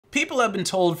People have been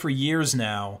told for years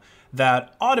now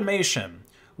that automation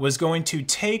was going to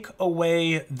take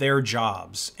away their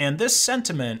jobs, and this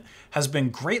sentiment has been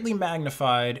greatly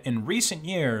magnified in recent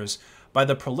years by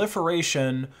the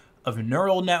proliferation of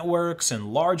neural networks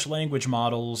and large language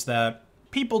models that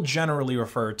people generally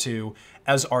refer to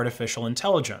as artificial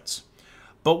intelligence.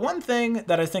 But one thing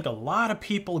that I think a lot of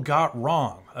people got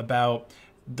wrong about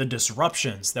the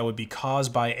disruptions that would be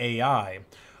caused by AI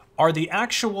are the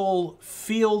actual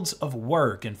fields of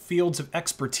work and fields of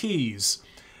expertise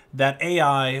that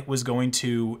AI was going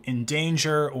to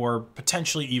endanger or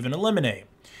potentially even eliminate.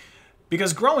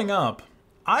 Because growing up,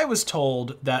 I was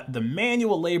told that the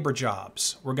manual labor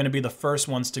jobs were going to be the first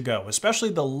ones to go, especially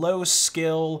the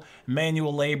low-skill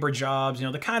manual labor jobs,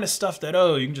 the kind of stuff that,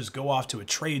 oh, you can just go off to a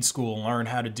trade school and learn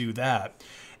how to do that.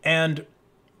 And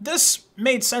this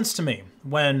made sense to me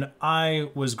when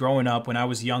I was growing up, when I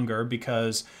was younger,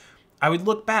 because I would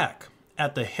look back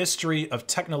at the history of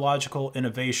technological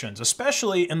innovations,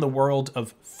 especially in the world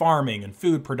of farming and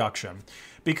food production,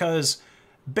 because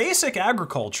basic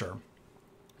agriculture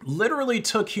literally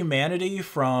took humanity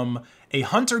from a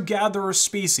hunter-gatherer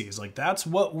species. Like, that's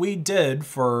what we did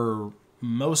for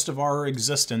most of our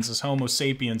existence as Homo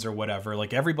sapiens or whatever.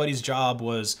 Like, everybody's job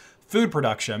was food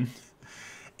production.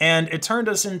 And it turned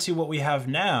us into what we have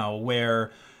now,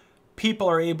 where people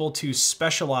are able to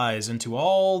specialize into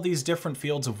all these different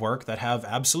fields of work that have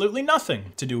absolutely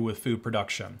nothing to do with food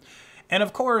production. And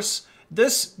of course,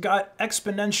 this got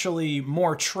exponentially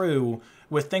more true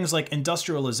with things like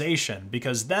industrialization,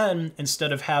 because then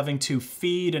instead of having to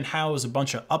feed and house a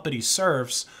bunch of uppity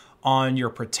serfs on your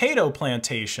potato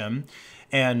plantation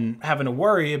and having to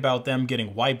worry about them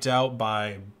getting wiped out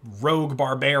by rogue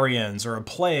barbarians or a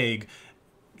plague,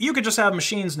 you could just have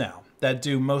machines now that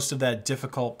do most of that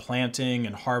difficult planting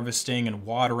and harvesting and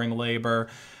watering labor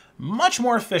much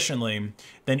more efficiently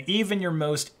than even your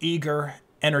most eager,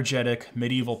 energetic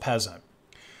medieval peasant.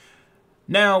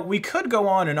 Now, we could go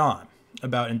on and on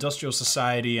about industrial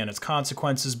society and its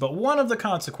consequences, but one of the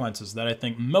consequences that I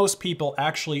think most people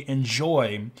actually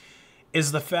enjoy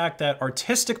is the fact that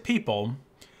artistic people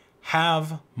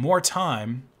have more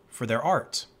time for their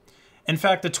art. In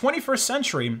fact, the 21st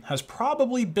century has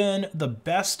probably been the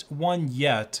best one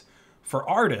yet for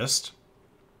artists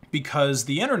because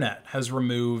the internet has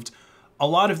removed a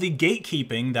lot of the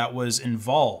gatekeeping that was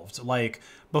involved. Like,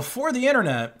 before the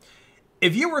internet,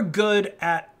 if you were good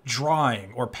at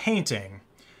drawing or painting,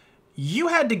 you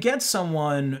had to get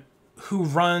someone who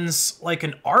runs like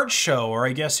an art show, or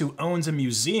I guess who owns a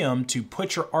museum, to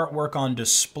put your artwork on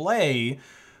display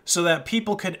so that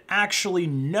people could actually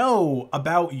know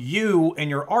about you and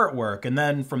your artwork. And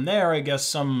then from there, I guess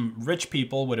some rich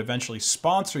people would eventually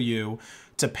sponsor you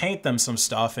to paint them some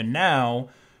stuff. And now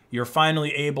you're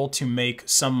finally able to make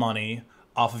some money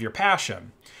off of your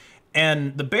passion.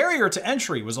 And the barrier to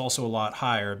entry was also a lot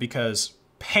higher because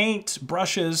paint,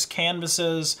 brushes,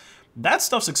 canvases, that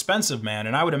stuff's expensive, man.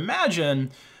 And I would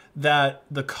imagine that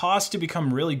the cost to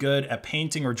become really good at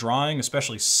painting or drawing,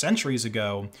 especially centuries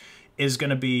ago, is going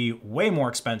to be way more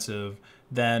expensive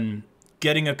than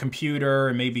getting a computer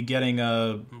and maybe getting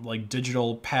a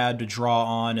digital pad to draw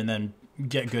on and then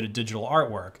get good at digital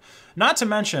artwork. Not to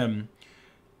mention,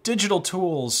 digital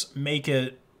tools make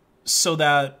it so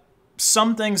that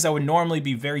some things that would normally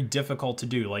be very difficult to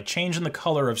do, like changing the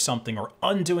color of something or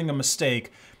undoing a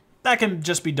mistake, that can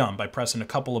just be done by pressing a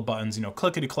couple of buttons,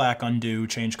 clickety-clack, undo,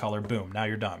 change color, boom, now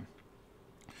you're done.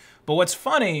 But what's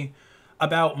funny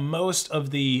about most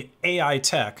of the AI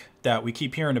tech that we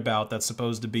keep hearing about that's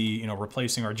supposed to be,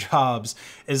 replacing our jobs,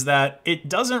 is that it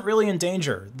doesn't really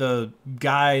endanger the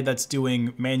guy that's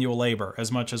doing manual labor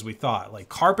as much as we thought. Like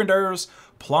carpenters,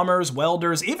 plumbers,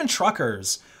 welders, even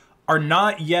truckers are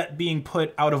not yet being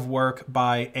put out of work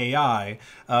by AI.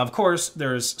 Of course,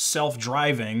 there's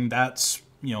self-driving. That's,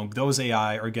 those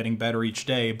AI are getting better each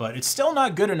day, but it's still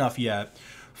not good enough yet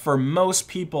for most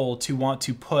people to want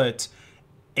to put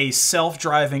a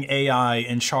self-driving AI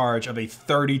in charge of a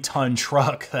 30-ton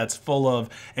truck that's full of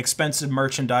expensive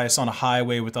merchandise on a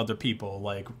highway with other people.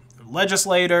 Like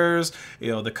legislators,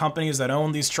 the companies that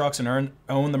own these trucks and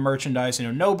own the merchandise,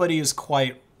 nobody is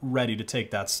quite ready to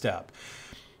take that step.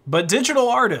 But digital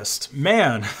artists,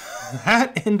 man,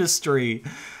 that industry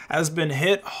has been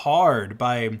hit hard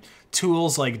by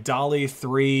tools like DALL-E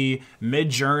 3,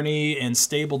 Midjourney, and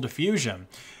Stable Diffusion.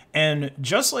 And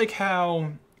just like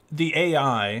how the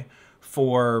AI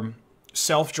for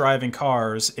self-driving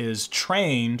cars is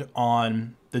trained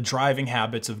on the driving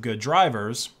habits of good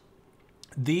drivers,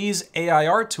 these AI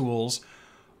art tools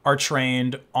are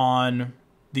trained on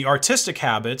the artistic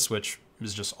habits, which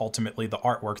is just ultimately the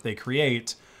artwork they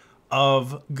create,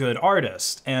 of good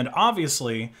artists. And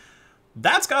obviously,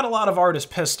 that's got a lot of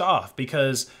artists pissed off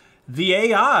because the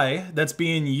AI that's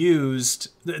being used,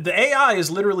 the AI is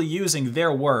literally using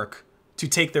their work to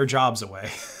take their jobs away.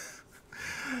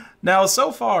 Now,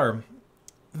 so far,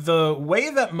 the way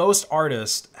that most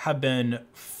artists have been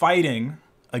fighting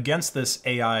against this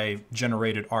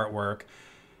AI-generated artwork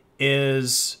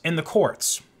is in the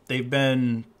courts. They've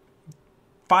been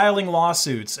filing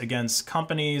lawsuits against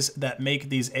companies that make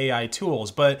these AI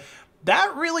tools, but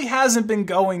that really hasn't been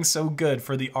going so good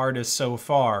for the artists so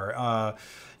far.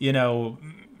 You know,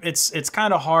 it's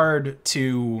kind of hard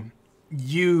to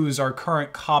use our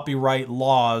current copyright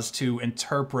laws to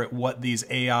interpret what these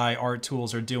AI art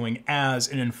tools are doing as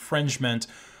an infringement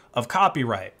of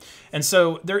copyright. And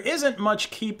so there isn't much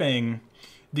keeping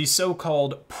the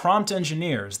so-called prompt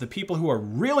engineers, the people who are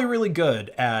really, really good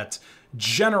at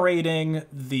generating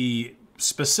the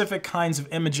specific kinds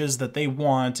of images that they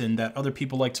want and that other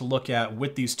people like to look at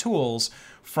with these tools,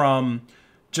 from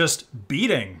just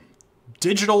beating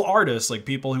digital artists, like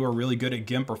people who are really good at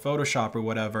GIMP or Photoshop or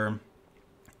whatever,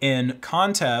 in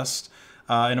contest,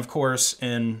 and of course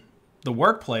in the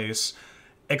workplace,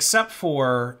 except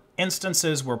for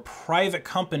instances where private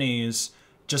companies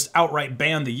just outright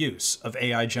ban the use of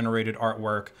AI-generated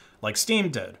artwork like Steam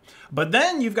did. But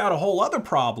then you've got a whole other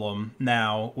problem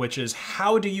now, which is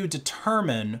how do you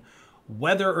determine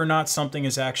whether or not something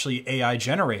is actually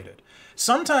AI-generated?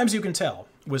 Sometimes you can tell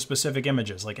with specific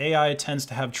images. Like AI tends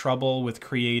to have trouble with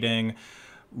creating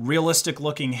realistic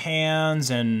looking hands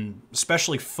and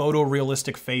especially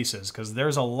photorealistic faces, because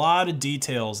there's a lot of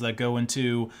details that go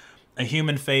into a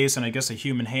human face and I guess a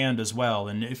human hand as well.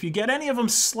 And if you get any of them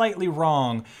slightly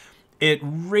wrong, it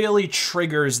really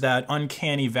triggers that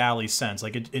uncanny valley sense.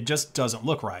 Like it just doesn't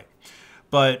look right.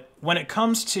 But when it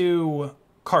comes to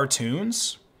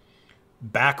cartoons,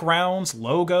 backgrounds,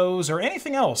 logos, or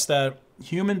anything else that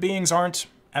human beings aren't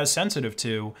as sensitive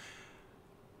to,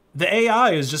 the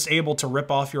AI is just able to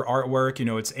rip off your artwork. You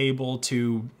know, it's able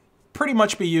to pretty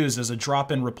much be used as a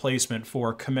drop-in replacement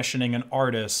for commissioning an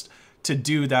artist to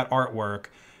do that artwork.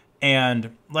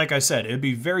 And like I said, it'd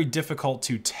be very difficult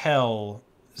to tell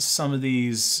some of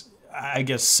these, I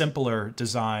guess, simpler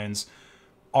designs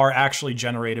are actually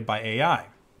generated by AI.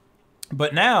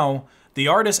 But now the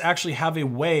artists actually have a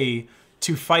way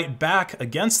to fight back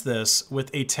against this with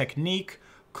a technique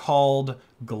called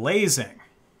glazing.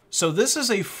 So this is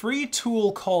a free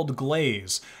tool called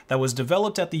Glaze that was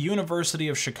developed at the University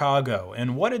of Chicago.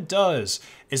 And what it does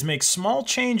is make small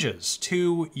changes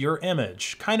to your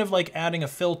image, kind of like adding a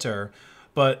filter.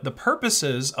 But the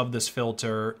purposes of this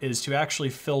filter is to actually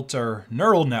filter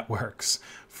neural networks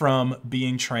from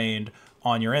being trained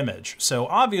on your image. So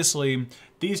obviously,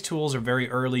 these tools are very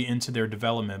early into their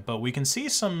development, but we can see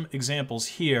some examples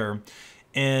here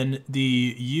in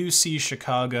the UC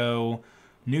Chicago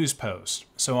news post.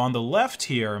 So on the left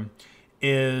here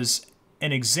is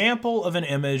an example of an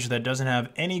image that doesn't have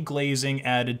any glazing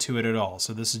added to it at all.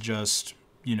 So this is just,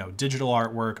 you know, digital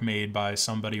artwork made by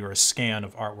somebody, or a scan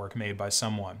of artwork made by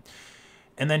someone.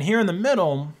 And then here in the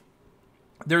middle,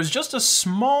 there's just a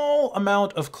small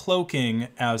amount of cloaking,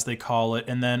 as they call it.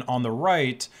 And then on the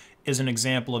right is an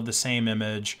example of the same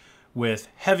image with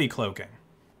heavy cloaking.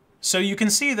 So you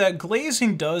can see that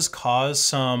glazing does cause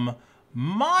some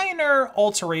minor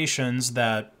alterations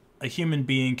that a human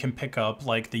being can pick up,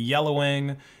 like the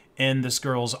yellowing in this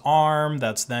girl's arm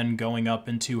that's then going up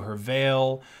into her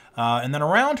veil. And then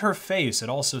around her face, it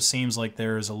also seems like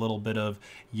there's a little bit of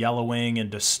yellowing and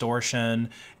distortion.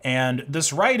 And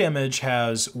this right image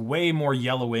has way more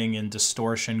yellowing and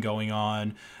distortion going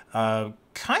on,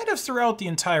 kind of throughout the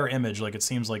entire image. Like it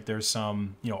seems like there's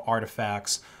some, you know,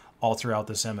 artifacts all throughout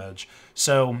this image.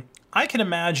 So I can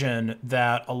imagine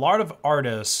that a lot of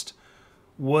artists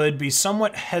would be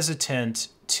somewhat hesitant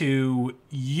to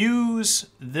use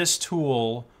this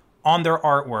tool on their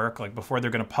artwork, like before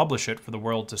they're going to publish it for the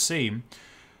world to see,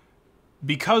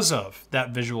 because of that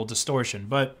visual distortion.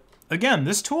 But again,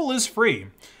 this tool is free,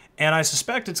 and I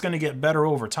suspect it's going to get better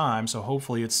over time, so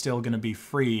hopefully it's still going to be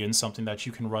free and something that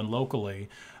you can run locally.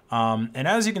 And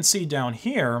as you can see down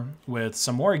here with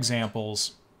some more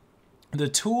examples, the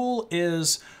tool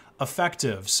is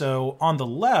effective. So on the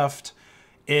left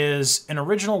is an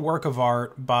original work of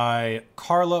art by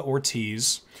Carla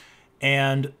Ortiz,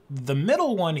 and the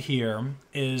middle one here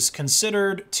is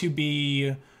considered to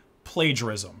be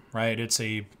plagiarism, right? It's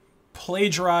a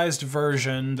plagiarized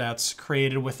version that's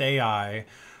created with AI,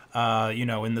 you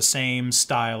know, in the same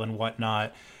style and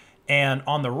whatnot. And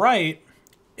on the right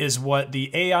is what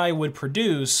the AI would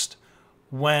produce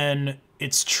when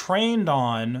it's trained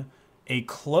on a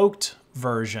cloaked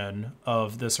version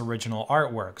of this original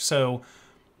artwork. So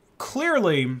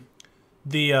clearly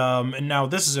and now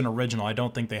this is an original. I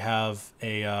don't think they have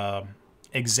a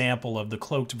example of the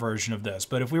cloaked version of this.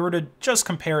 But if we were to just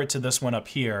compare it to this one up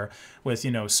here with,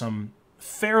 some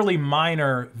fairly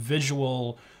minor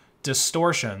visual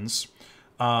distortions,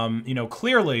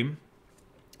 clearly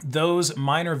those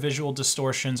minor visual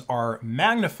distortions are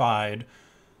magnified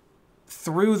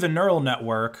through the neural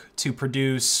network to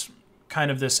produce kind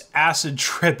of this acid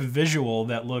trip visual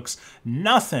that looks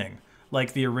nothing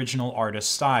like the original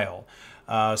artist's style.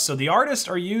 So the artists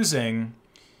are using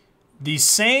the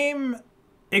same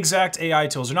exact AI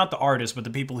tools, or not the artists, but the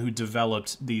people who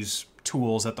developed these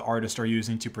tools that the artists are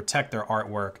using to protect their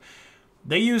artwork.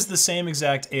 They use the same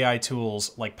exact AI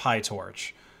tools like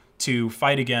PyTorch to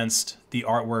fight against the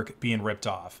artwork being ripped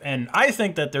off. And I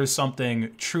think that there's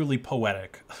something truly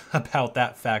poetic about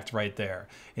that fact right there.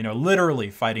 Literally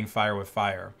fighting fire with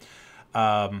fire.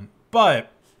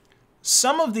 But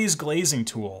some of these glazing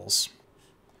tools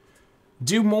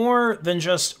do more than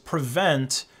just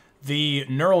prevent the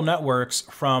neural networks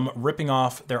from ripping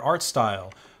off their art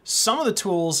style. Some of the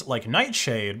tools, like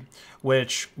Nightshade,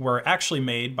 which were actually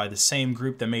made by the same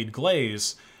group that made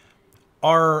Glaze,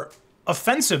 are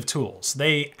offensive tools.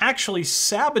 They actually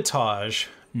sabotage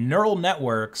neural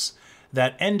networks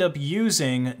that end up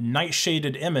using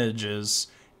nightshaded images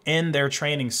in their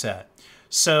training set.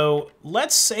 So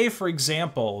let's say, for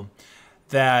example,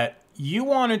 that you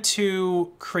wanted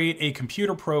to create a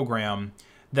computer program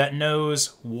that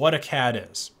knows what a cat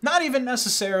is. Not even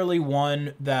necessarily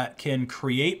one that can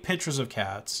create pictures of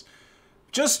cats.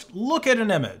 Just look at an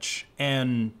image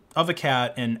of a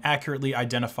cat and accurately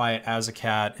identify it as a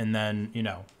cat. And then,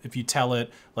 if you tell it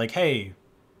like, hey,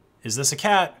 is this a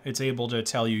cat? It's able to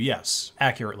tell you yes,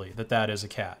 accurately, that is a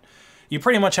cat. You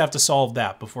pretty much have to solve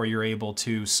that before you're able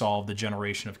to solve the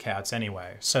generation of cats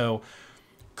anyway. So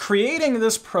creating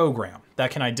this program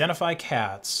that can identify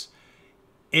cats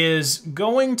is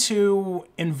going to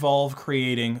involve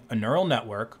creating a neural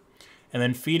network and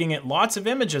then feeding it lots of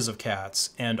images of cats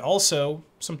and also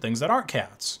some things that aren't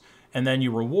cats. And then you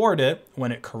reward it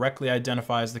when it correctly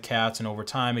identifies the cats, and over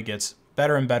time it gets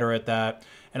better and better at that.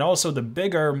 And also, the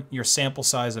bigger your sample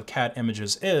size of cat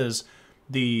images is,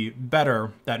 the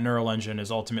better that neural engine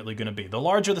is ultimately going to be. The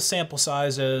larger the sample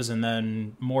size is, and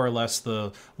then more or less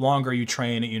the longer you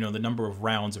train it, the number of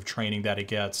rounds of training that it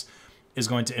gets is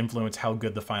going to influence how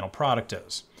good the final product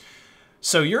is.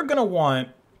 So you're going to want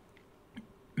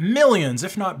millions,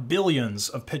 if not billions,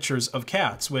 of pictures of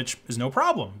cats, which is no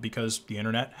problem because the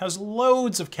internet has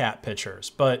loads of cat pictures.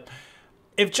 But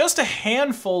if just a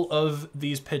handful of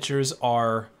these pictures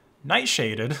are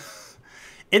nightshaded,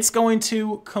 it's going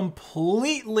to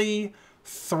completely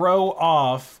throw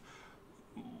off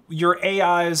your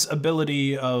AI's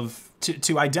ability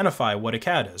to identify what a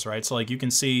cat is, right? So like you can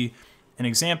see an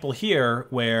example here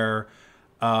where,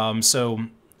 so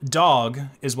dog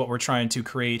is what we're trying to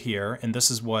create here. And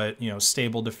this is what,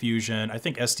 Stable Diffusion, I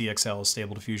think SDXL is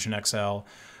Stable Diffusion XL.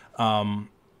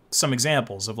 Some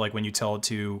examples of like when you tell it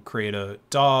to create a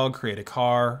dog, create a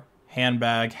car,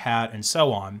 handbag, hat, and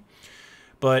so on.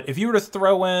 But if you were to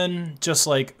throw in just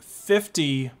like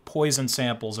 50 poison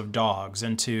samples of dogs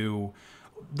into,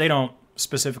 they don't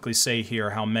specifically say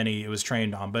here how many it was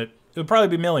trained on, but it would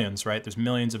probably be millions, right? There's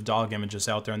millions of dog images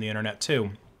out there on the internet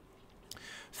too.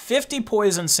 50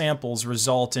 poison samples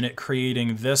result in it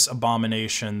creating this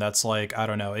abomination that's like, I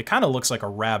don't know, it kind of looks like a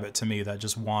rabbit to me that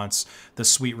just wants the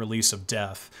sweet release of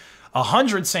death.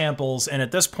 100 samples, and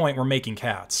at this point we're making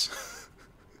cats.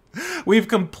 We've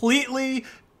completely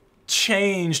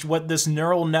changed what this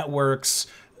neural network's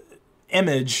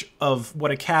image of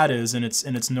what a cat is in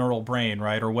its neural brain,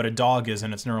 right? Or what a dog is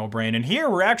in its neural brain. And here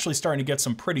we're actually starting to get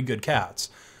some pretty good cats.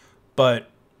 But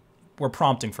we're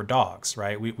prompting for dogs,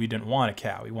 right? We didn't want a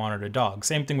cat, we wanted a dog.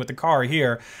 Same thing with the car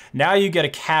here. Now you get a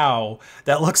cow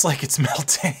that looks like it's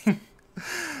melting.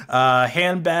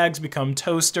 Handbags become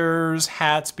toasters,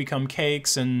 hats become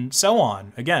cakes, and so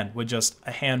on. Again, with just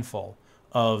a handful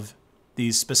of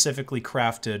these specifically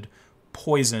crafted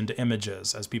poisoned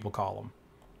images, as people call them.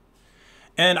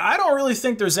 And I don't really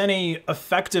think there's any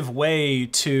effective way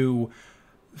to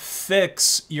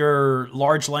fix your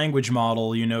large language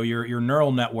model, your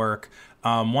neural network,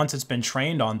 once it's been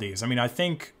trained on these. I mean, I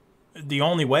think the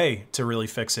only way to really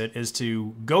fix it is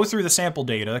to go through the sample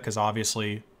data, because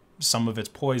obviously some of it's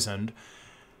poisoned,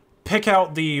 pick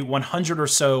out the 100 or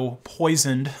so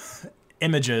poisoned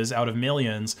images out of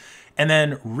millions, and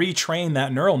then retrain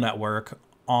that neural network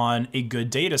on a good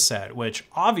data set, which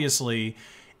obviously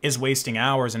is wasting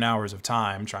hours and hours of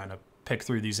time trying to pick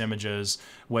through these images,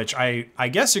 which I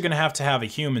guess you're going to have a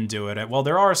human do it. Well,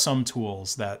 there are some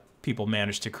tools that people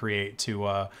manage to create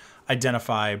to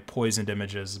identify poisoned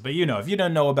images. But you know, if you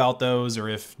don't know about those, or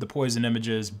if the poisoned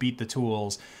images beat the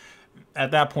tools,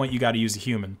 at that point you got to use a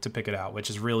human to pick it out, which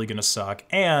is really going to suck.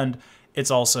 And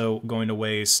it's also going to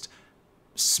waste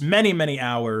many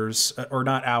hours, or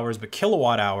not hours, but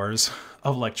kilowatt hours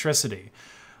of electricity.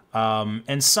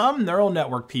 And some neural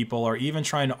network people are even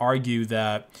trying to argue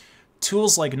that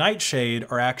tools like Nightshade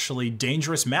are actually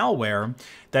dangerous malware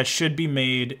that should be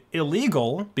made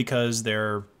illegal because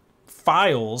they're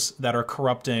files that are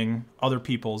corrupting other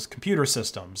people's computer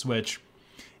systems, which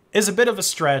is a bit of a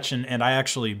stretch, and I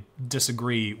actually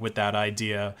disagree with that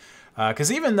idea.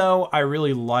 Because even though I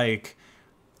really like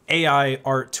AI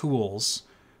art tools,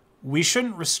 we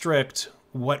shouldn't restrict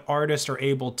what artists are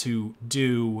able to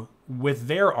do with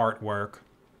their artwork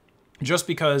just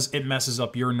because it messes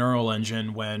up your neural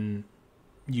engine when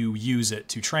you use it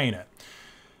to train it.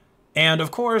 And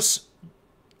of course,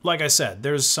 like I said,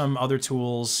 there's some other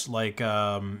tools like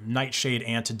Nightshade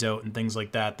Antidote and things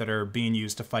like that that are being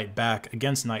used to fight back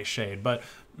against Nightshade. But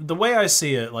the way I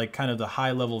see it, like kind of the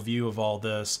high level view of all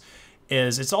this,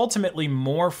 is it's ultimately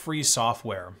more free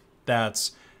software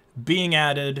that's being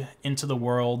added into the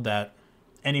world that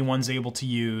anyone's able to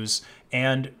use,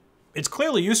 and it's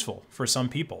clearly useful for some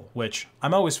people, which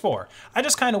I'm always for. I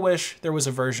just kind of wish there was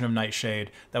a version of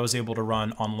Nightshade that was able to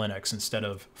run on Linux instead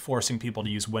of forcing people to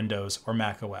use Windows or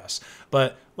Mac OS.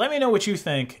 But let me know what you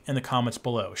think in the comments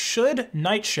below. Should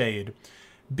Nightshade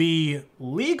be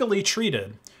legally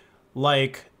treated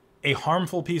like a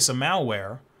harmful piece of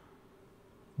malware?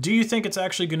 Do you think it's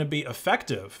actually going to be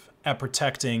effective at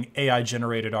protecting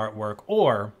AI-generated artwork,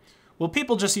 or will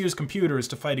people just use computers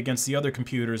to fight against the other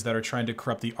computers that are trying to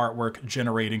corrupt the artwork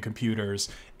generating computers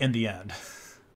in the end?